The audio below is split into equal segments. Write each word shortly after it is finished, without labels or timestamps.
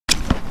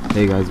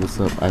Hey guys, what's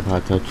up?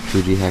 ipod Touch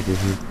 2G Hacker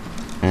here,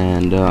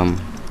 and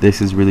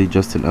this is really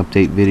just an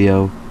update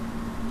video,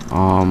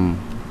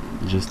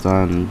 just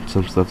on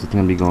some stuff that's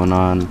gonna be going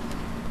on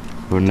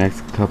for the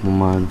next couple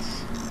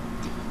months.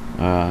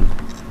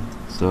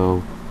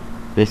 So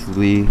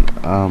basically,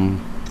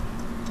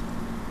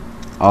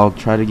 I'll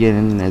try to get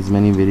in as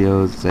many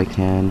videos as I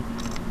can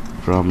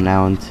from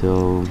now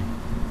until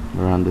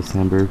around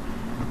December,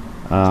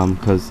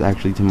 because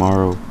actually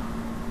tomorrow,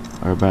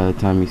 or by the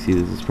time you see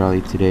this, it's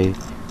probably today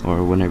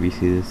or whenever you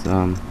see this.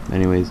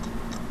 Anyways,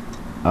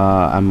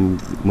 I'm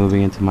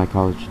moving into my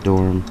college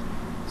dorm,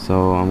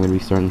 so I'm gonna be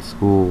starting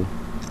school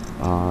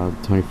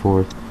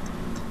 24th.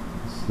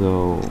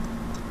 So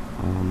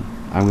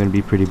I'm gonna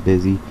be pretty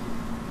busy.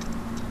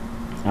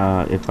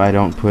 If I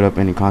don't put up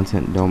any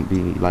content, don't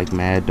be like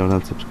mad, don't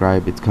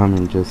unsubscribe, it's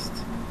coming. Just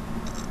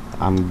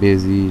I'm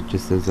busy,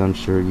 just as I'm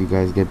sure you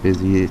guys get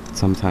busy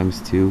sometimes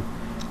too.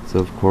 So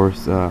of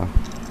course,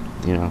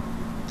 you know,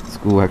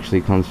 school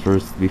actually comes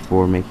first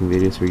before making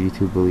videos for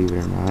YouTube, believe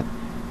it or not.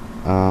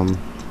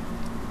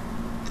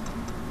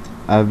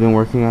 I've been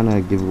working on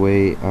a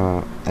giveaway.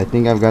 I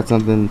think I've got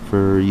something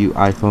for you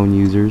iPhone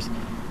users,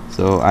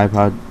 so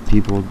iPod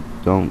people,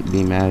 don't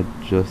be mad.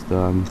 Just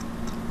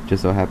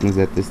so happens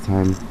that this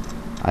time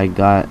I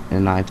got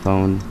an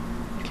iPhone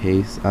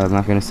case. I'm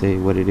not gonna say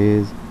what it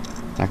is,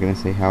 not gonna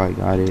say how I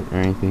got it or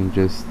anything.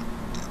 Just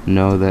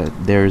know that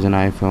there's an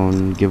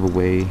iPhone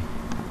giveaway,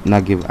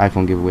 not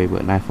iPhone giveaway,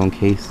 but an iPhone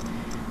case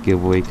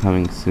giveaway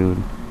coming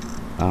soon.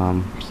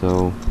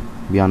 So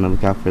be on the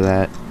lookout for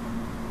that.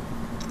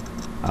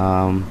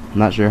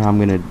 Not sure how I'm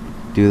gonna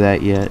do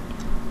that yet.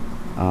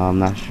 I'm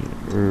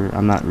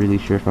not really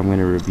sure if I'm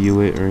gonna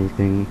review it or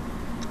anything.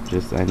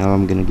 Just I know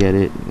I'm gonna get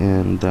it,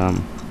 and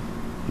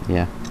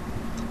yeah.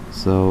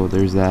 So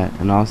there's that,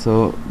 and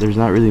also there's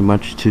not really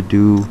much to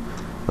do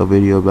a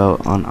video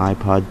about on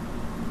iPod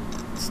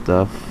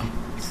stuff,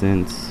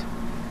 since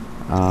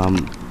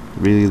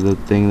really the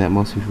thing that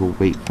most people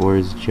wait for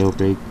is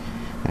jailbreak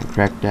and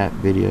cracked app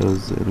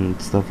videos and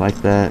stuff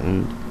like that,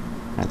 and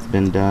that's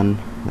been done,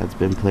 that's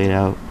been played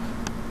out.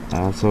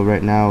 So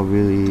right now,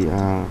 really,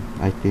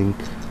 I think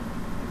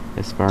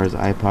as far as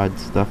iPod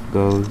stuff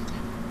goes,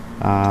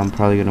 I'm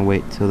probably gonna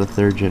wait till the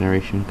 3rd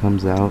generation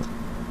comes out,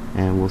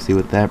 and we'll see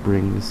what that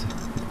brings.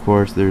 Of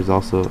course, there's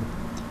also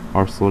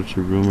all sorts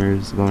of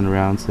rumors going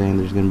around saying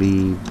there's gonna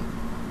be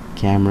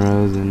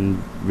cameras and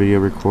video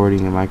recording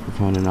and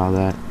microphone and all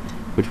that,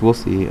 which we'll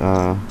see.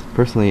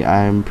 Personally,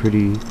 I'm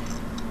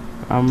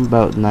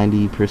about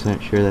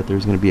 90% sure that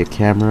there's gonna be a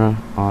camera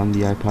on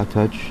the iPod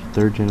Touch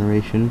 3rd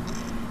generation.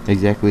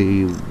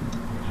 Exactly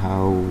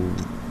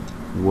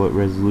what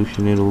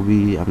resolution it'll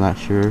be, I'm not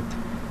sure.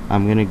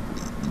 I'm gonna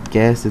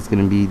guess it's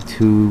gonna be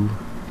 2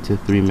 to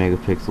 3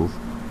 megapixels,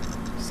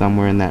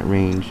 somewhere in that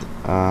range.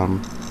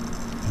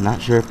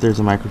 Not sure if there's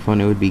a microphone.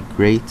 It would be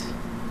great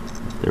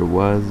if there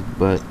was,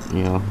 but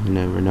you know, you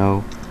never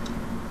know.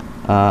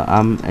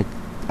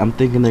 I'm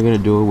thinking they're gonna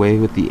do away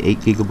with the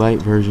 8 GB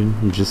version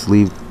and just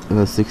leave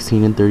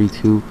 16 and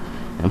 32,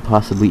 and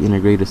possibly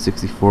integrate a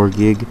 64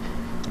 gig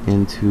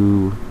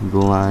into the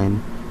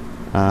line.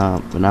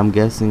 But I'm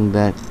guessing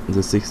that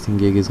the 16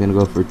 gig is gonna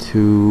go for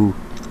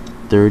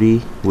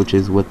 $230, which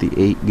is what the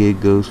 8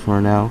 gig goes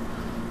for now,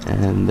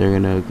 and they're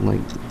gonna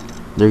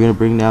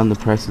bring down the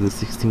price of the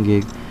 16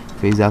 gig,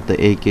 phase out the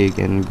 8 gig,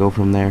 and go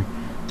from there.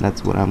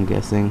 That's what I'm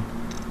guessing.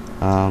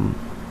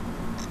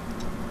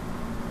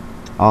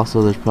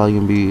 Also, there's probably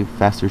gonna be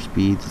faster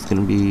speeds. It's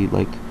gonna be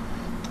like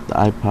the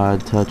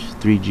iPod Touch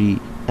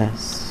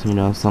 3GS, you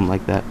know, something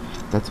like that.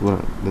 That's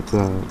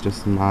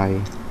just my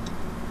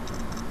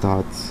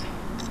thoughts.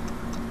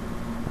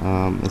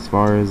 As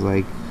far as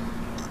like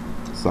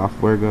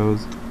software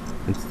goes,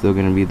 it's still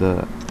gonna be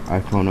the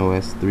iPhone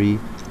OS 3,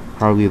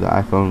 probably the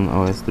iPhone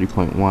OS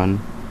 3.1,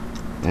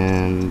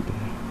 and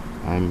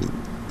I'm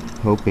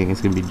hoping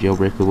it's gonna be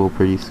jailbreakable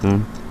pretty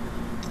soon,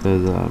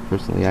 because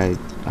personally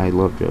I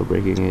love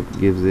jailbreaking. It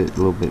gives it a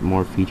little bit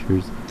more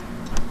features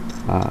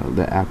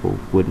that Apple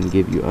wouldn't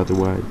give you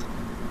otherwise.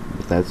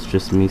 But that's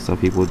just me. Some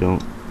people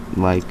don't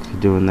like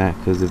doing that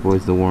because it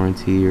voids the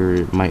warranty, or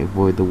it might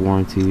void the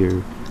warranty,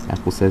 or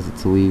Apple says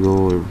it's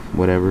illegal, or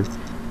whatever.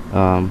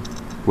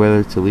 Whether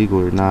it's illegal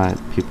or not,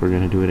 people are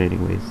gonna do it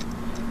anyways.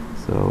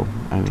 So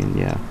I mean,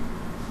 yeah.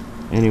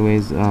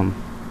 Anyways,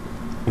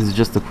 this is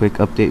just a quick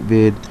update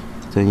vid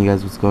telling you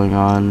guys what's going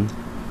on.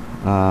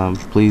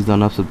 Please don't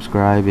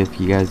unsubscribe if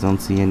you guys don't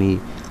see any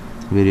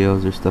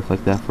videos or stuff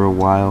like that for a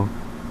while.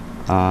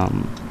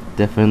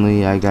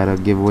 Definitely, I got a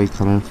giveaway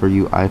coming for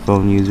you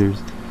iPhone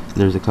users.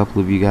 There's a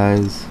couple of you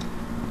guys,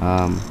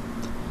 and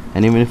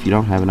even if you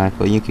don't have an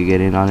iPhone, you could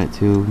get in on it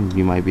too.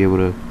 You might be able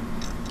to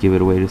give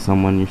it away to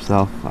someone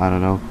yourself. I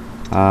don't know.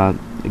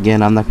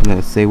 Again, I'm not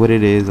gonna say what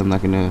it is. I'm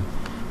not gonna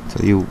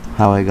tell you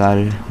how I got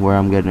it, where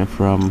I'm getting it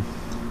from.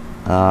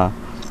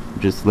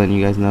 Just letting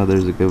you guys know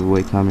there's a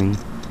giveaway coming,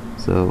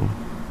 so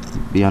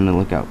be on the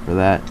lookout for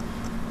that.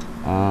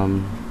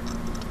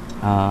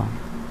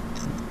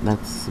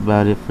 That's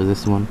about it for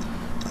this one.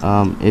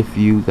 If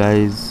you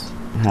guys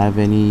have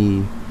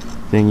any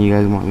anything you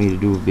guys want me to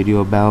do a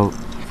video about,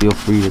 feel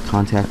free to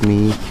contact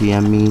me,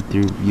 PM me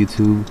through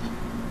YouTube,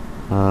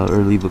 or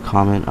leave a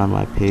comment on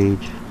my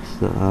page.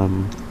 So,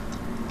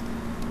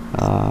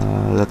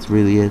 that's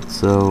really it.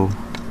 So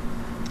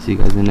see you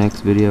guys in the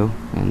next video,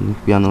 and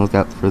be on the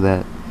lookout for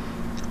that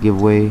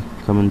giveaway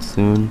coming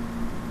soon.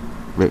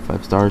 Rate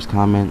 5 stars,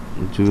 comment,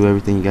 do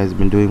everything you guys have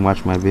been doing,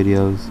 watch my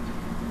videos,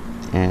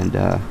 and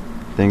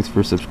thanks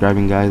for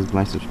subscribing, guys.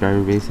 My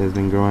subscriber base has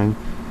been growing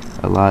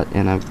a lot,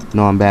 and I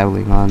know I'm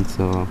babbling on,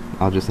 so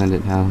I'll just end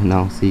it now, and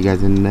I'll see you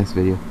guys in the next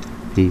video.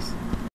 Peace.